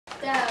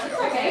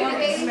Okay.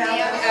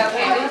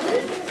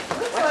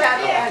 Watch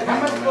out.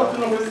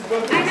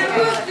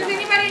 Does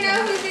anybody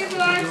know who these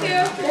belong to?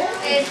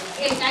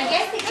 I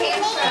guess it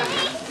came from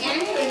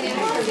Andrew and then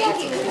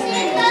Vicky.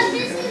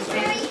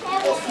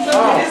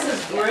 This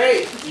is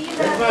great.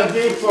 This must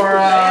be for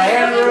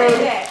Andrew.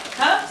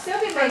 Huh?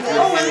 Sylvia made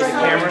Gracias.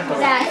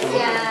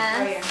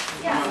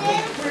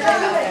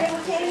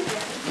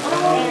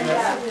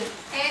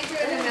 Andrew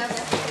and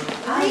another.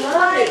 I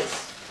love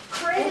it.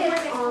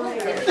 Credits on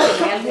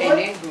there.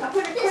 I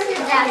put a credit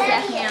on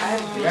Gracias, mi Yeah,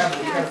 amor.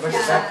 we gotta put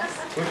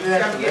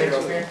that later,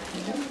 okay?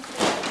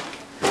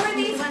 Who are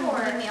these for?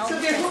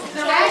 Sylvia,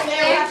 no,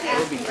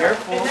 Be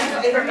careful.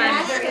 they're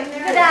in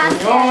there.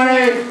 Gracias.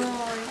 Tony!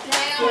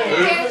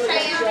 Here,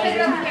 Cheyenne, put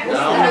it over here.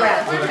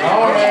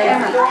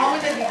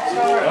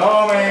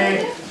 Tony!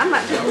 I'm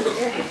not.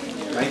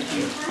 Thank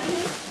you.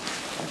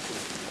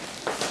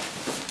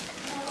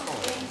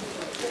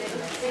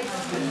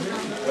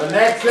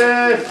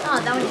 Alexis!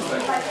 Oh, that one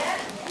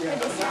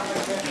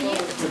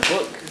Good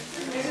book.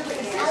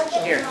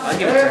 Here, I'll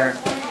give it to her.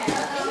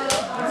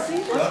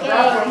 Thank you,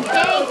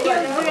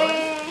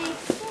 Grace.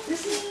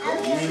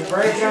 You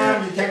break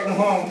them, you take them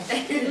home.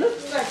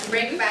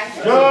 Bring it back.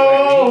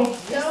 Joe!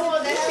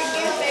 No, that's for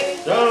you,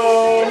 baby.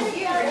 Joe!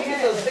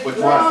 Which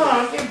No,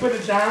 I can't put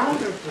it down. I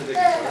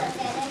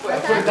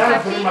put it down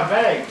and put it in my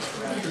bag.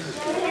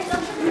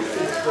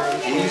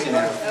 Easy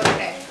now.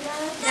 Okay.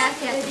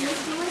 Gracias, mi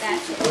amor.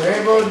 Gracias.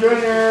 Rainbow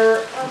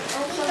Junior!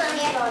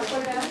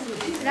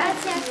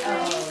 Gracias,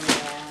 Grace.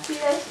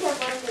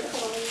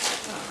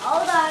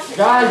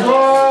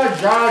 Joshua!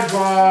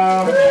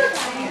 Joshua!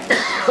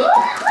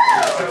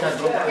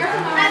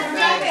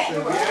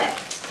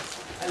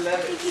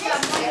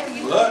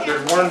 Look,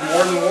 there's more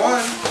than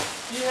one.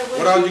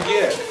 What all you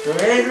get? To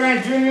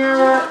Adrian Junior!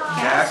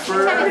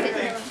 Jasper,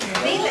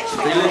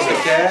 Felix the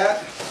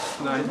cat.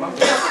 Nice.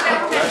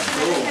 That's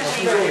cool.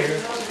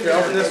 Here,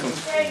 open this one.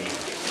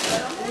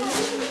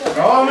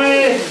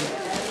 Tommy!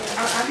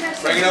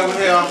 Bring it over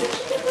here.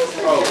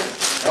 Oh,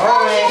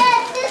 Tommy!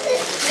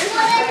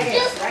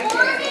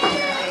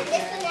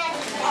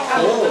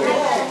 cool.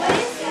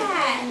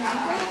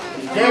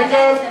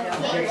 Jacob!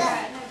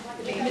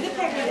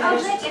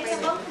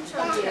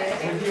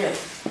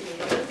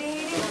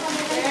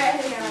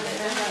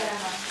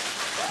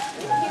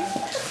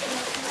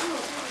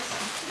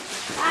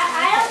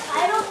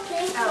 I don't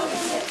think so.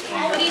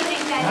 What do you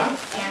think that is?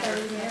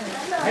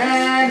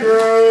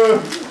 Andrew!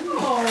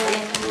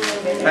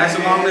 Pass it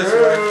along this way.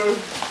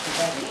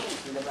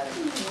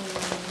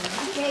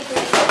 Okay,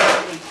 great.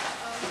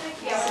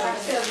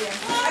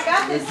 I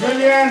got this.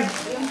 Julian!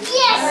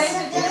 Yes!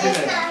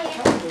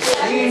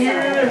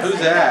 Who's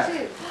that?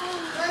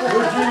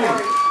 Who's Julian?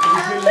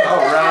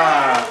 All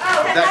right.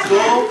 Is that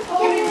cool?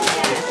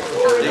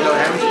 There you go.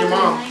 Hand it to your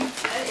mom.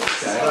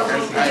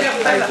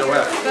 Hey,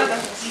 Joelle.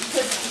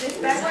 This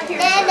back right here.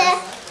 Dada.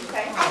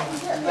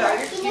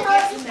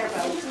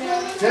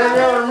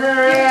 Daniel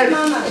Ramirez!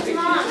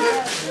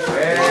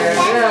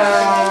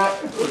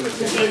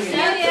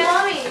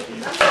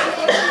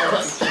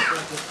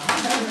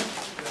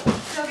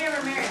 Sylvia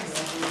Ramirez.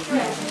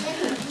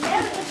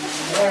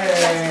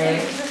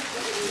 Hey!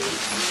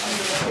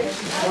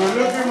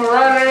 Lupe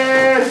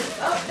Morales!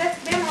 Oh, that's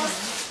Memo.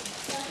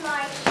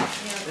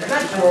 Is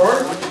that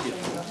yours?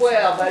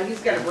 Well, but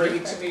he's got to bring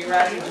it to me,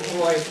 right? He's a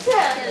boy.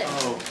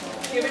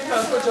 Give it to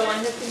Uncle Joe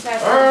and his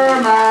confession.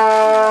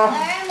 Irma!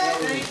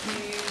 Thank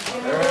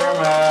you.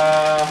 Irma!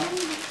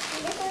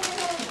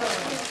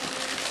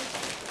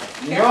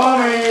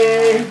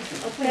 Naomi!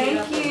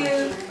 Thank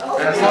you.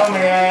 That's Naomi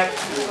at.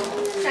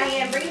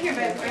 Cheyenne, bring it here,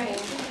 baby. Bring it.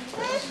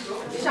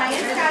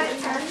 Cheyenne's got it,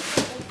 turn.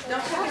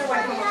 Don't take it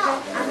away from her.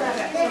 I'm not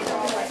going to.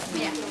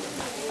 Yeah.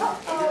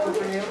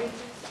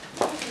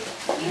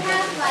 You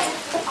have like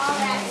all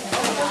that.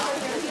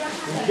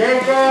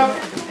 Jacob!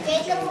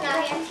 Jacob's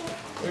not here.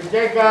 Where's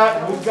Jacob?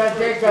 Who's got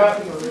Jacob?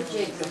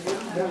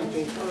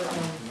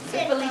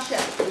 Felicia.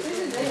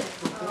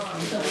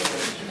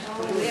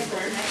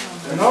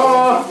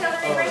 Noah!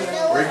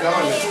 Where you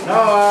going?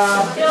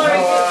 Noah!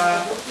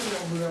 Noah!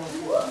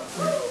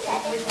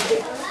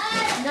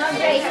 No,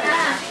 Grace.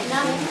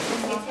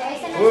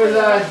 Who's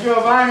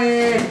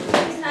Giovanni?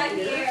 He's not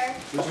here.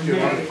 Who's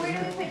Giovanni?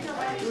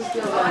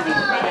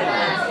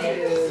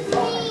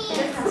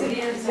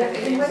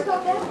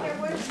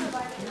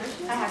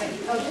 I have it.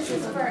 Oh, this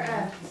is for,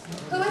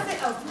 who is it?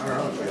 Oh,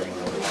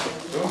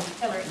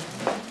 Hillary.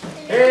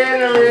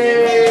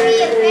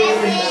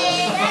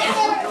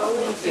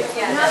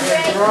 No,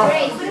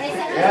 Grace.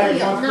 Yeah, you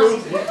want to?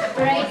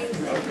 Grace.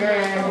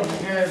 Okay,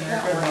 good.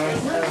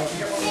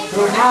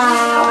 Good.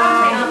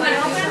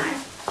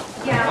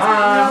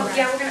 Yeah,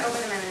 we're gonna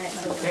open them in a minute.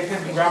 Take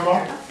this to Grandma.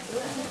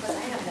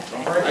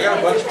 I got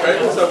a bunch of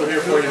presents over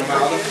here for you,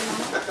 Malcolm.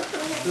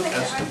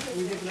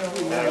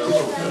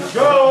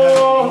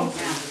 Joe!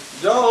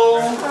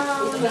 Joel.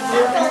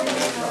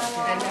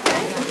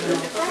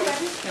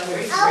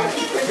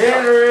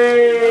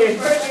 Henry!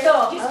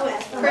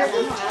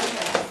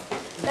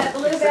 That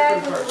blue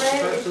bag with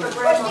bread is for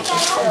grandma. Look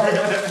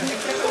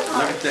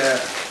at that.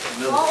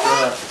 Little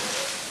truck.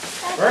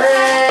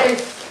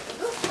 Grace!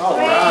 All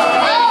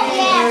right.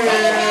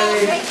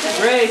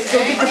 Grace, go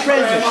get the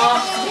present.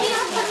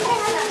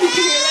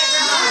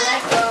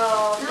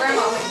 Go,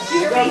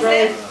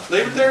 Grace.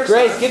 Leave it there.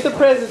 Grace, get the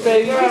present,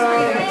 baby.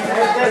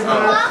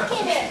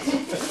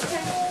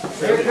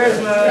 Merry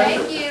Christmas.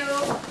 Thank you.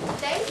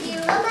 Thank you.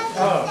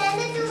 Oh.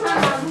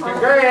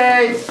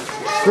 Grace!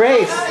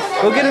 Grace,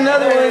 go get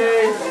another one.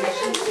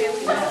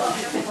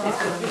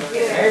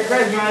 Merry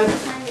Christmas.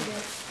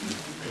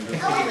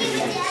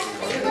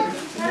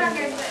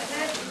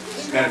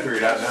 Just gotta figure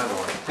it out now,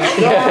 don't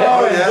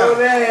Oh, yeah. go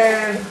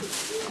there.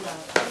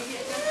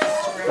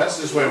 That's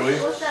this way, will you?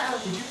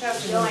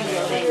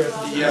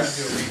 Yes.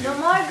 No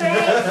more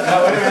Grace.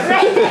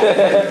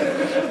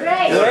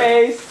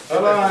 Grace,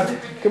 Hold on.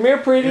 come here,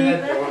 pretty.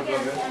 I'm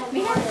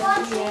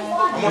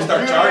gonna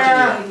start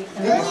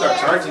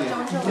charging you. I'm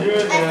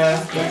gonna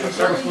start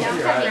charging you.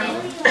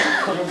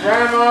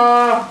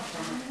 Grandma!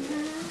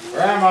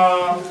 Grandma!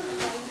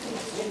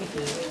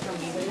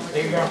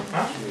 There you go.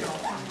 Huh?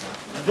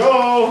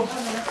 Joe!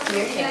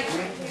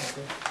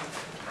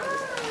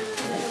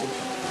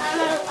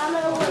 I'm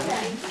gonna look at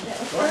it.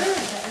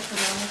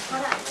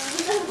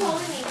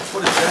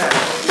 What is that?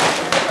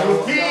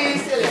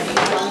 Keys!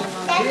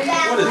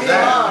 What is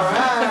that?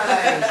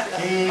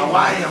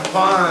 Hawaiian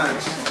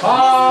punch.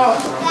 Paul!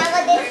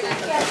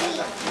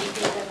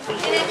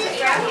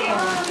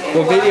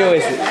 What video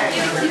is it?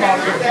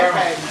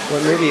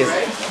 What movie is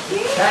it?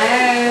 Who's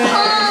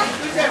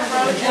that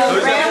for?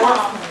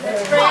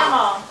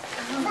 Grandma.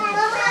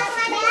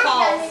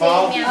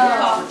 Paul.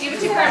 Give it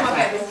to grandma,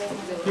 baby.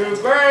 To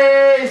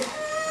Grace!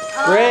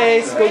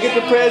 Grace, go get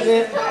the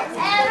present.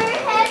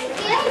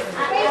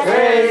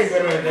 Grace!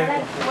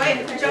 Wait,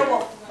 Joe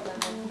will.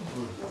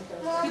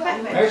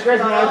 Merry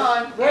Christmas!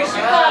 Where's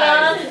your coat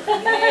on?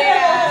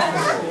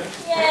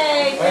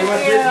 Yay, Wait,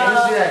 what's this? Let me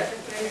see that.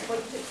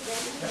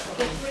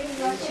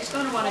 She's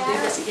gonna wanna do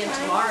this again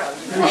tomorrow.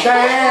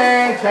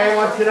 Cheyenne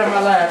wants to sit on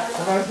my lap.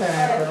 Come on,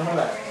 Cheyenne, sit on my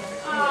lap.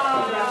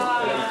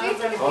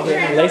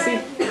 Lacey?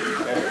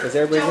 Is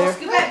everybody there?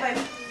 Scoot back,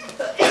 baby.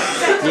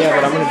 Yeah,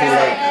 but I'm gonna be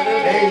late.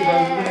 There you go. You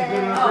getting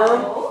good little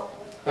girl?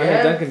 I'm in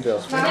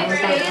Duncanville. So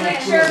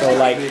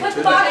like, I'm at least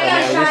an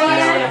hour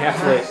and a half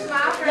late.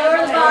 Lower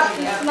the box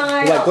and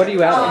smile. Like, what are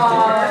you out of?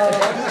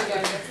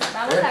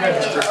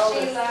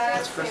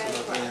 It's Christmas.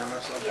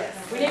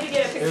 We need to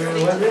get a picture of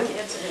Was these it?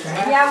 kids.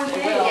 Yeah, we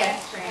did.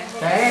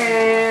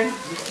 Cheyenne!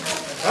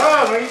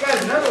 Oh, well, you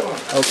got another one.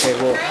 Okay,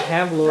 well,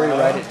 have Lori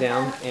write it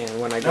down, and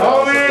when I go,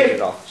 I'll just get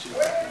it off.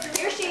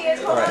 Here she is.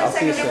 Hold Alright, on a I'll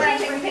see you second. soon. We're gonna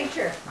take a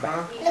picture.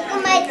 Look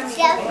at myself.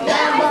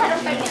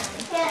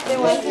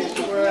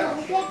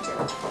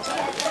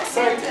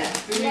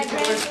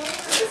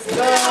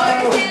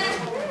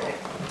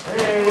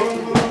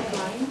 Hey.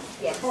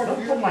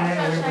 Don't put my hand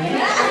on your knee.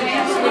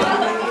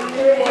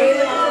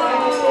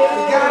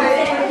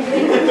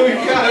 We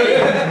got it.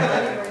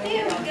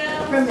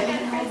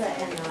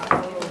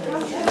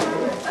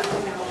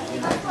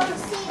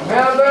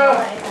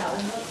 Melda!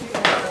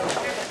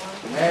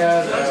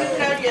 Melda!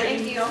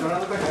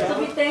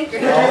 Thank you.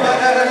 Your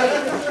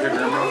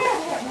grandma.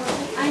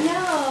 I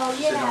know,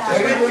 yeah.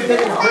 Hey, we're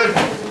taking a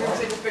picture.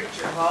 Take a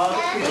picture.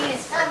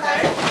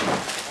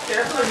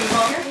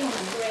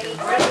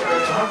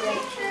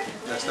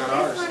 That's not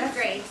ours.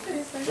 Grace.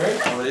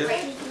 Grace? Oh, it is?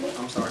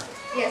 I'm sorry.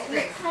 Yes,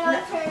 Grace.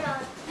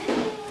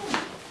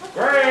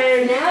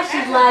 Grace! Now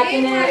she's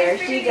liking it. There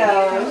she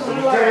goes. She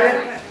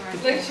learned.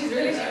 Look, she's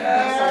really Look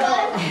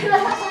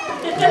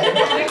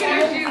at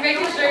her, she's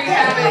making sure you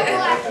have it.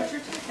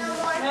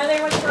 Mother,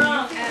 what's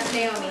wrong?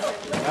 Naomi.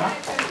 Huh?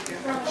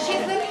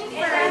 She's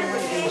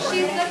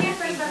looking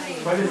for something.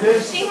 What is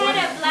this? She had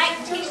a black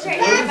t-shirt in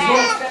her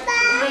bag.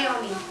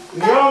 Naomi.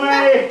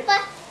 Naomi!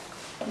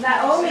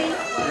 Naomi.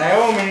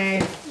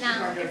 Naomi! No.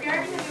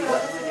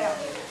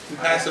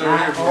 Pass it over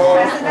here.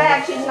 Pass it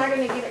back. She's not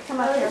gonna get it. Come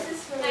up here.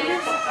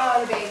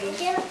 Oh, the baby.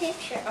 Get a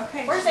picture.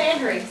 Okay. Where's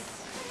Andrew?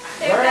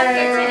 There's that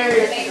picture of the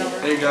baby.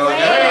 There you go.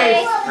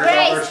 There's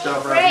all her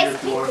stuff right here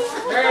if you want.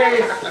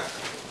 Grace!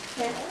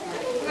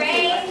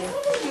 Grace.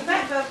 Scoot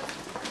back, bub.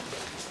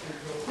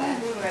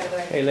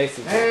 Hey,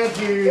 Lacey, Thank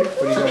you!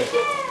 what are you doing?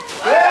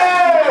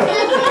 Hey!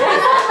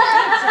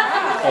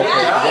 Okay,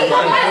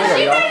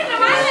 She got into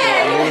my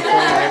bag.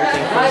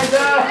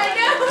 Liza!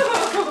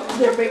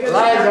 They're bigger than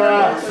Liza!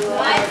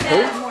 Who?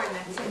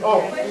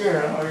 Oh,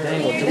 here.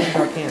 Dang, well, do what I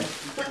can.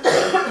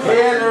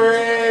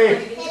 Hillary!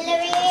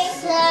 Hillary,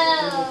 so.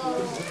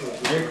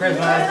 Merry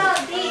Christmas!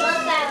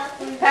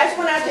 Pass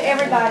one out to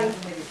everybody.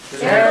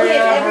 Merry Every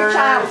kid, every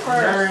child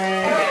first.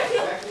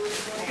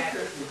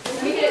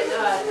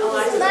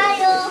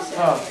 Smile.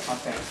 Oh,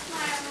 okay.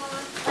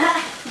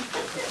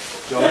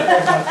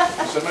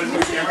 Somebody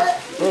put a camera?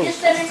 Just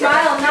said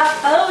smile, not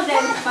pose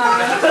and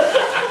smile.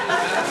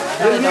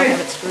 Didn't you?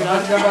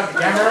 Want to go about the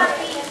camera?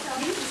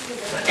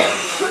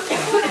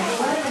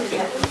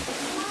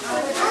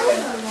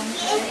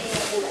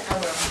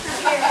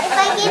 If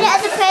I get it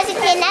as a present,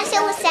 can I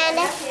show with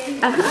Santa?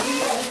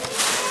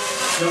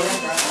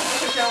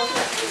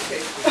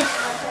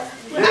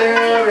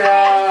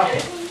 Sylvia!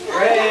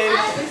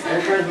 Grace!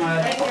 Merry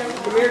Christmas.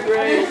 Come here,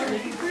 Grace.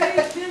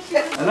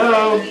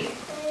 Hello?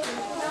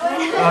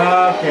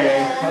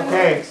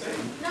 Okay.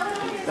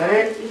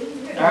 Ready?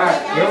 Alright,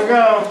 here we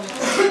go.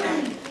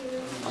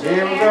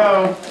 Here we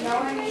go.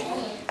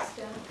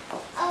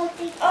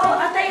 Oh,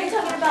 I thought you were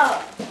talking about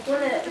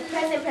one of the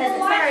presents.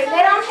 Sorry,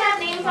 they don't have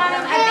names on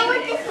them. I think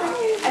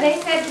They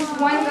said just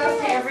one goes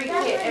to every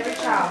kid, every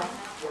child.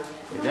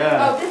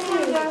 Yeah. This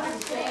one goes.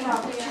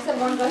 She said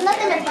one goes I'm to not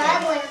every gonna buy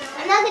kid. one.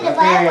 I'm not gonna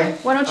buy one.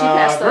 Why don't you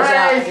pass those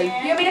out? Grace! You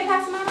want me to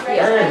pass them out?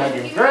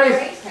 Grace!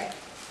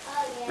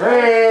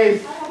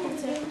 Grace!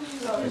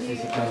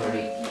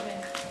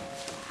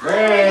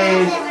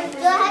 Grace!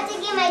 Do I have to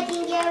get my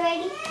pinky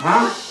already?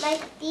 Huh?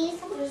 Like these?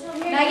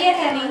 Not yet,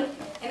 honey.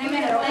 In a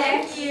minute, okay?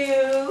 thank you.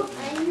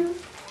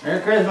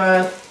 Merry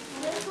Christmas!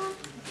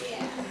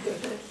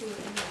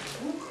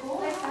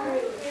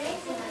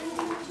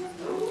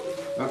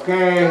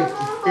 Okay,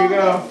 here you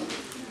go.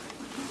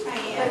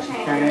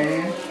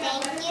 Cheyenne.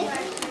 Thank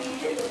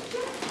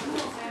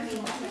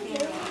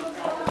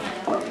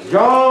you.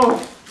 Joe!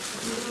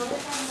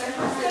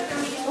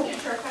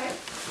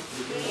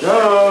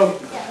 Joe!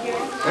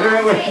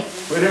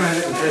 Wait a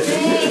minute.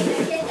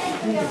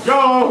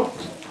 Joe!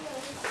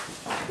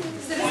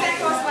 Sit a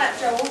second on slap,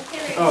 Joel.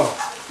 Oh.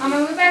 I'm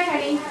gonna move back,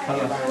 honey.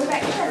 Move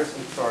back.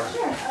 Sure.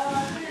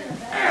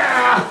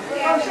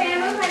 Oh, Shannon,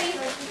 move, honey.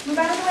 Move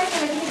out of the way,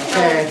 Shannon.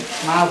 Okay,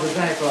 Miles for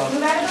Santa Claus.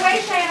 Move out of the way,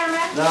 Shannon.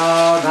 No,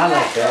 not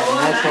like that.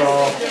 That's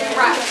all.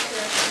 Right.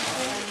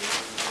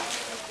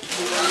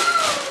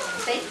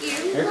 Thank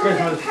you. Merry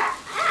Christmas.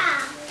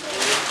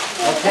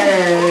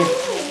 Okay.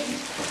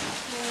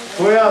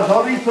 Who else?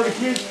 All these for the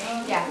kids?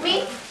 Yeah.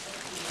 Me,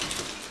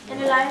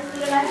 And Eliza.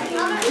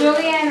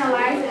 Julia, and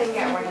Eliza didn't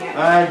get one yet.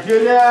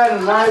 Julia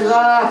and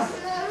Eliza.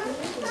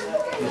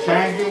 Did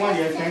Shane get one?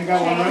 Yes, Shane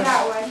got one, Shane right?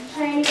 got one.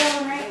 Shane, you got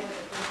one, right?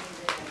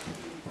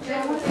 You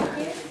got one for the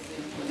kids?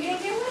 You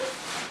didn't get one?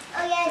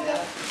 Oh yeah, I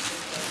did.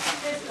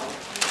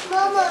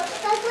 Mama,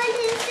 that's why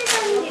this is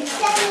on the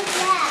 7th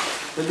lap.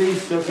 For these,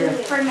 okay.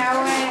 For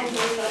Noah and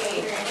Julia,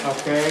 Adrian.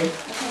 Okay.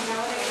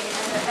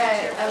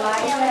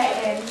 Eliza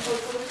and,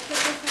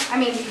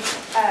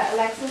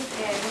 Alexis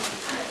and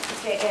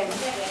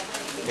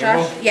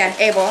Josh? Yeah,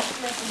 Abel.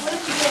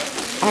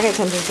 I got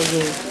something for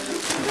you.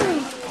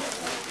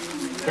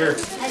 Here.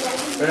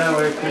 Right that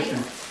way, Christian.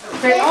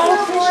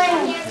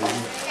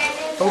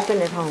 Open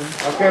at home.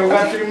 Okay, we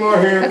got 3 more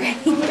here.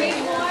 Thank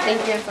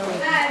you.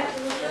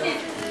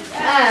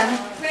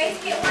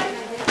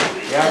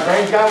 Yeah,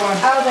 Grace got one.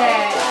 Oh, the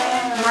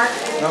Mark.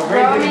 No,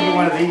 Grace didn't get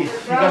one of these.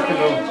 She got the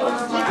little.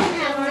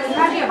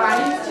 Not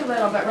Giovanni, he's too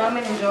little, but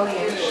Roman and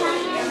Julian.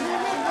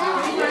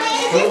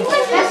 That's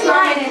That's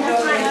Roman and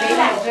Julian.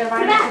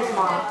 Giovanni's too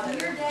small.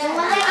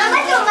 I'm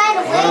not gonna buy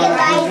the way,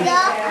 Eliza.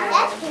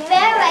 That's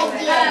fair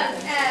idea.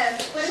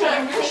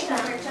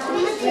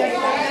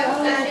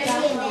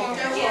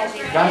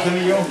 Got some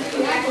of you?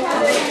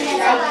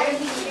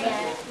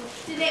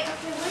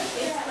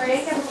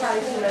 Jacob's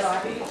probably too little. I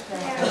think it's fair.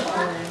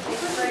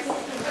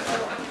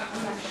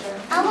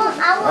 I want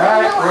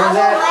Alright, where's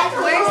that?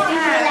 where's the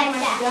like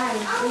that?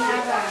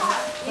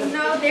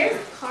 No, there's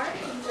a card.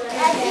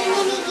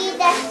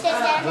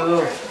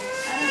 Little.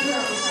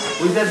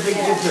 Who's that big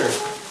picture?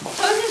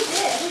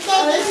 You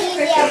can't get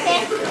easy,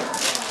 okay?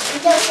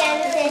 So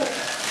Jonathan,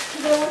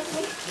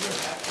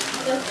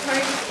 Those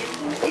cards are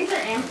empty. These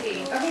are empty.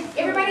 Okay,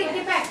 everybody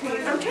get back,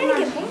 please. I'm trying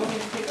to get back.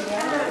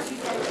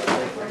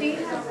 Do you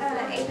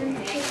have Adrian's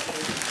name?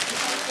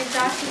 Is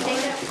Josh and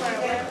Jacob or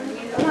whatever?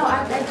 No, I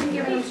can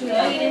give them to you.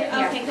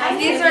 Okay, Yeah.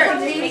 These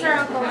are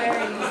Uncle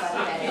Larry's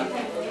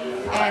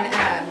and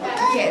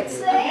kids.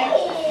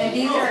 And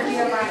these are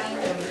Giovanni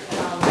and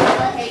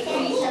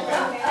Katie.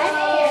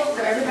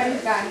 So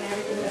everybody's gotten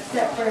everything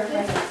except for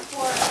Jacob.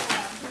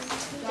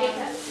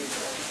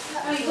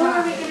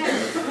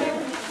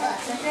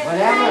 What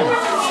happened?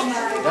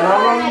 That all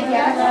wrong?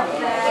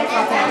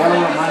 One of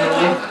them, mine,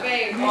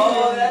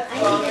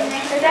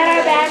 Is that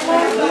our bag,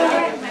 Mom?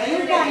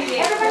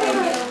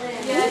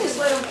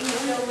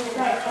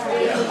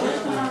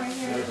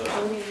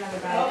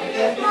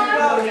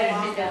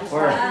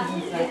 Where?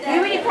 We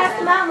already passed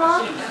them out,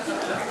 Mom. We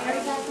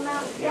already passed them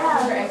out?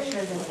 Yeah. We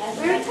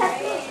already passed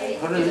them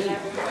out. What are these?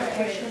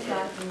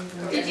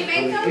 Did you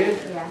make them?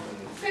 Kids?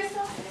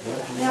 Crystal?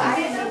 No, I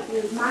didn't make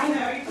these. Mine.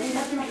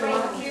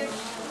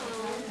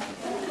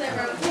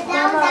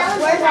 Mom,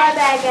 where's our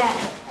bag at?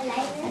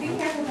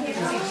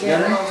 Get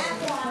it?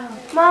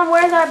 Mom,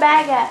 where's our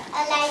bag at?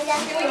 Eliza.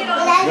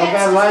 You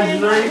got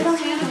Eliza's already? You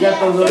got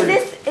those Is already?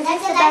 this the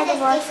bag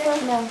of our stuff?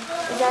 No.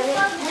 Is that it?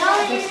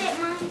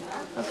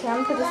 Okay,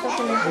 I'm gonna put this stuff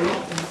in there.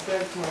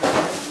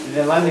 Did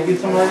Eliza get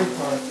some already?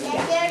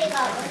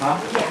 Huh?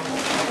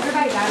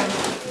 Everybody got them.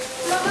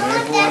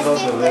 Here's one of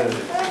those over there.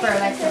 For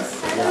Alexis.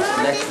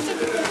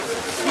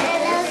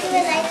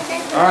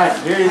 Alright,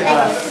 here you go.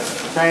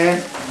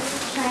 Cheyenne.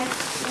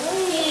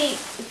 Wait,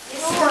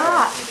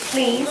 stop.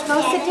 Please,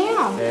 go sit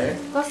down. Okay.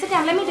 Go sit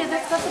down. Let me do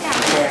this. Go sit down.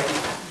 Okay.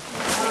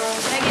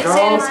 Can I get Go.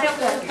 Santa's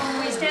notebook?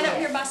 Will you stand up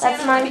here by Santa?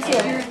 That's mine Let me too.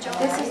 get your and Joel.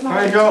 This is All mine.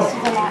 right, go.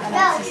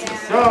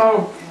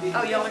 Go.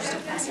 Oh, y'all are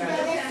still passing.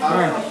 All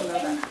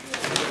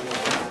right.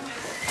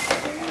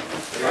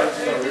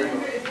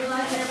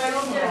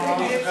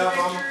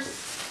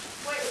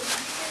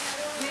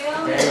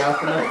 Okay, y'all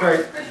come up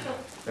straight.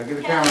 Look at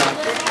the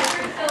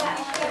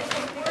camera.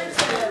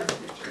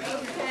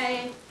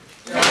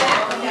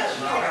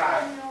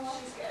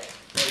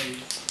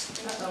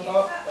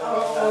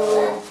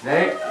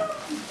 Nate?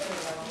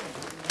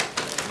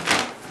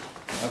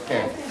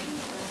 Okay.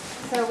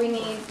 So we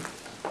need,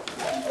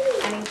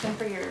 I need some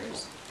for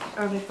yours.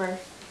 Or me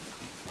first.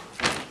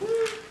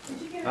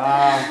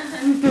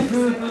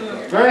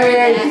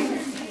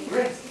 Grace!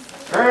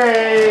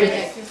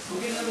 Grace!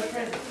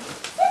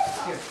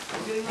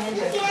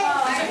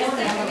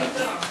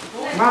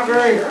 Come on,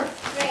 Grace.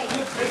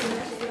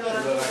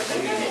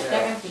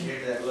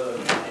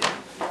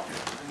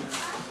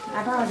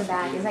 I borrowed a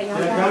bag. Is that yours?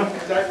 Here it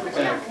Bag? comes.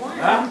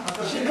 Huh?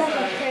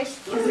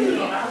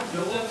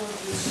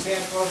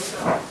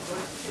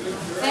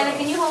 Santa,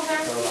 can you hold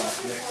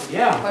her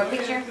Yeah. for a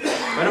picture?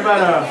 What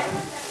about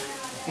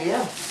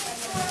yeah?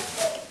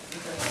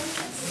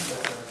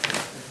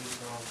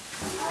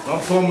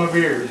 Don't pull my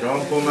beard.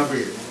 Don't pull my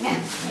beard.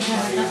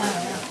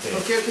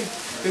 Okay.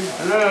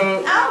 Hello.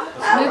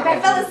 Move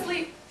back. Fell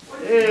asleep.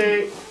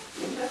 Hey.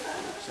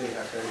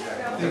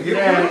 Look at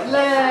that.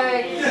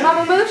 Look.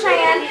 Mama, move,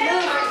 Cheyenne.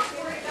 Move.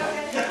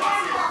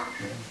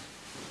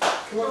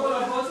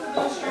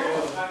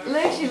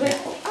 Look, she went.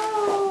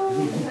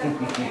 Oh.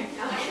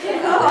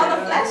 Oh, all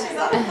the flashes,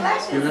 all the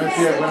flashes. You know,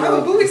 see it when I'm a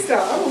movie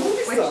star. I'm a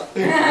movie star.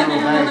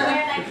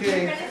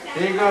 Okay.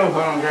 Here you go. Hold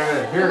on, grab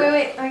it. Here.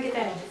 Wait, let me get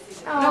that.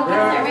 Oh, get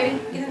in there, baby.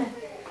 Get in there.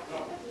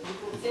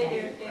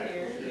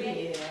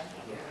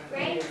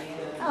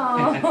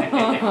 Oh. Here,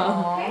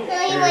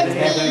 they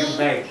have it in the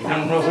bag. You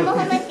don't know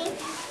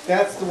what-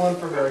 That's the one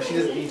for her. She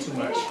doesn't eat too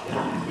much.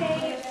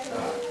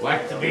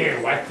 Wipe the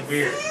beard. Wipe the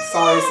beard.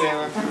 Sorry,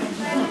 Santa.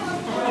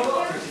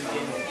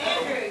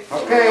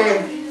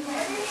 Okay.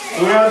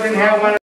 Who else didn't have one?